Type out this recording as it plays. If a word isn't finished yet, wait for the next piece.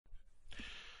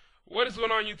What is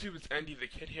going on YouTube? It's Andy the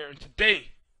Kid here, and today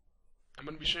I'm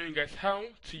going to be showing you guys how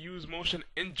to use Motion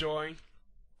Enjoy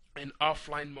in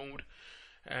offline mode.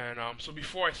 And so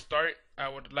before I start, I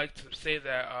would like to say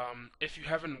that if you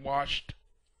haven't watched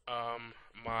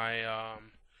my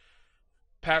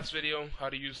past video, how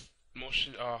to use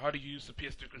how to use the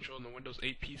PS3 controller on the Windows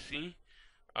 8 PC,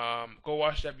 go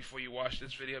watch that before you watch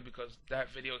this video, because that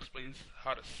video explains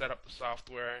how to set up the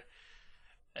software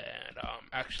and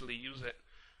actually use it.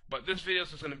 But this video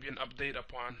is just going to be an update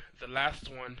upon the last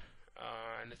one,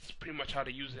 and it's pretty much how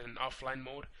to use it in offline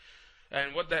mode.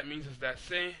 And what that means is that,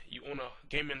 say you own a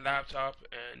gaming laptop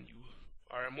and you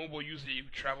are a mobile user, you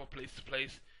travel place to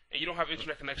place, and you don't have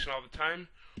internet connection all the time,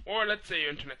 or let's say your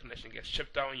internet connection gets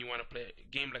chipped out and you want to play a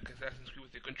game like Assassin's Creed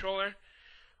with your controller.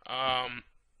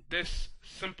 This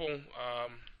simple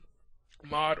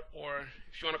mod, or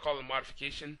if you want to call it a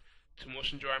modification to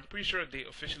Motion Enjoy, I'm pretty sure they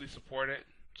officially support it,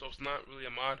 so it's not really a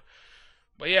mod.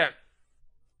 But yeah,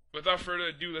 without further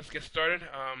ado, let's get started.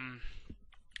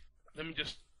 Let me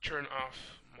just turn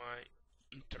off my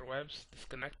interwebs,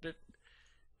 disconnect it,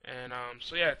 and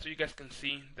so yeah, so you guys can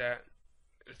see that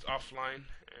it's offline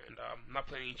and I'm not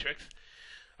playing any tricks.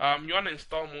 You want to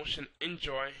install Motion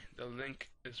Enjoy. The link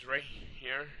is right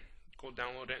here. Go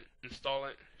download it, install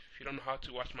it. If you don't know how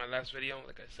to, watch my last video,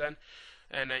 like I said.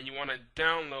 And then you want to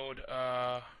download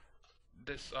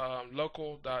this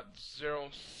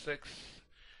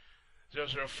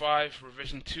local.06005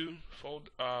 revision 2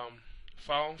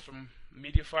 file from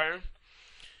MediaFire.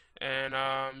 And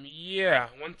yeah,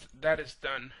 once that is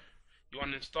done, you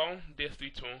want to install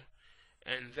DS3 tool,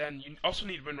 and then you also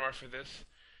need WinRAR for this.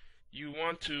 You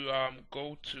want to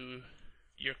go to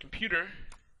your computer,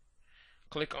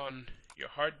 click on your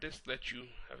hard disk that you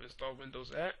have installed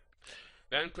Windows at,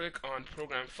 then click on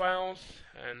Program Files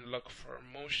and look for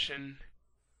Motion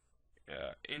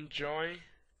Enjoy.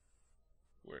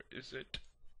 Where is it?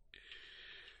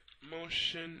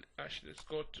 Motion. Actually, let's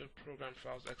go to Program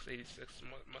Files x86.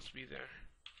 Must be there.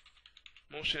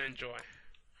 Motion Enjoy.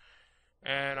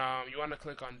 And you want to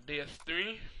click on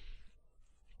DS3.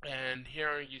 And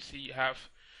here you see you have.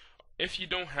 If you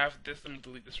don't have this, let me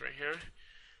delete this right here.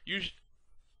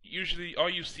 Usually, all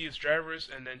you see is drivers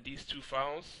and then these two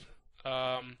files.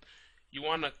 You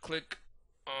want to click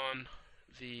on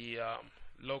the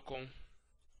local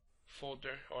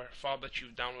folder or file that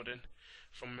you've downloaded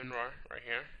from WinRAR right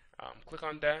here. Click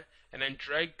on that and then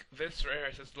drag this right here,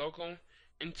 it says local,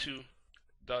 into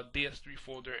the DS3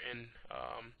 folder in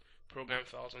program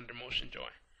files under Motion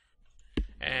Enjoy.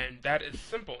 And that is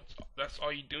simple. That's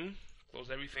all you do.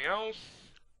 Close everything else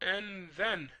and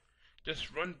then just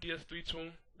run DS3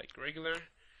 tool like regular.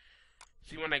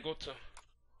 See, when I go to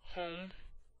home,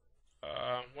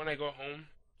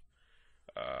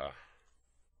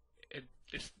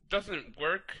 it doesn't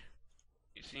work.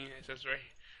 You see, it says right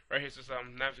here, it says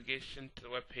navigation to the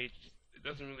web page. It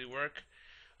doesn't really work.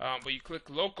 But you click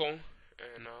local,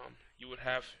 and you would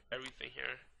have everything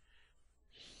here.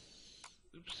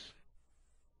 Oops.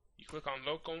 You click on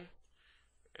local, and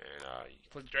you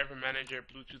click driver manager,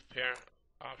 Bluetooth pair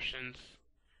options,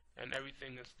 and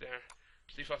everything is there.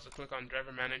 See, if I was to click on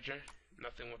driver manager,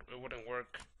 it wouldn't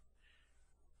work.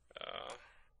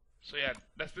 So yeah,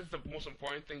 this is the most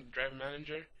important thing, driver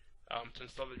manager. To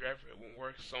install the driver, it won't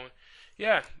work. So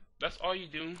yeah, that's all you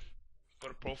do. Go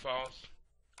to profiles,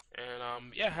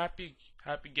 and yeah, happy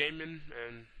gaming.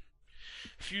 And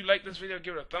if you like this video,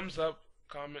 give it a thumbs up,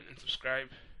 comment, and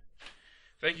subscribe.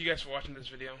 Thank you guys for watching this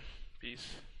video.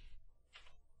 Peace.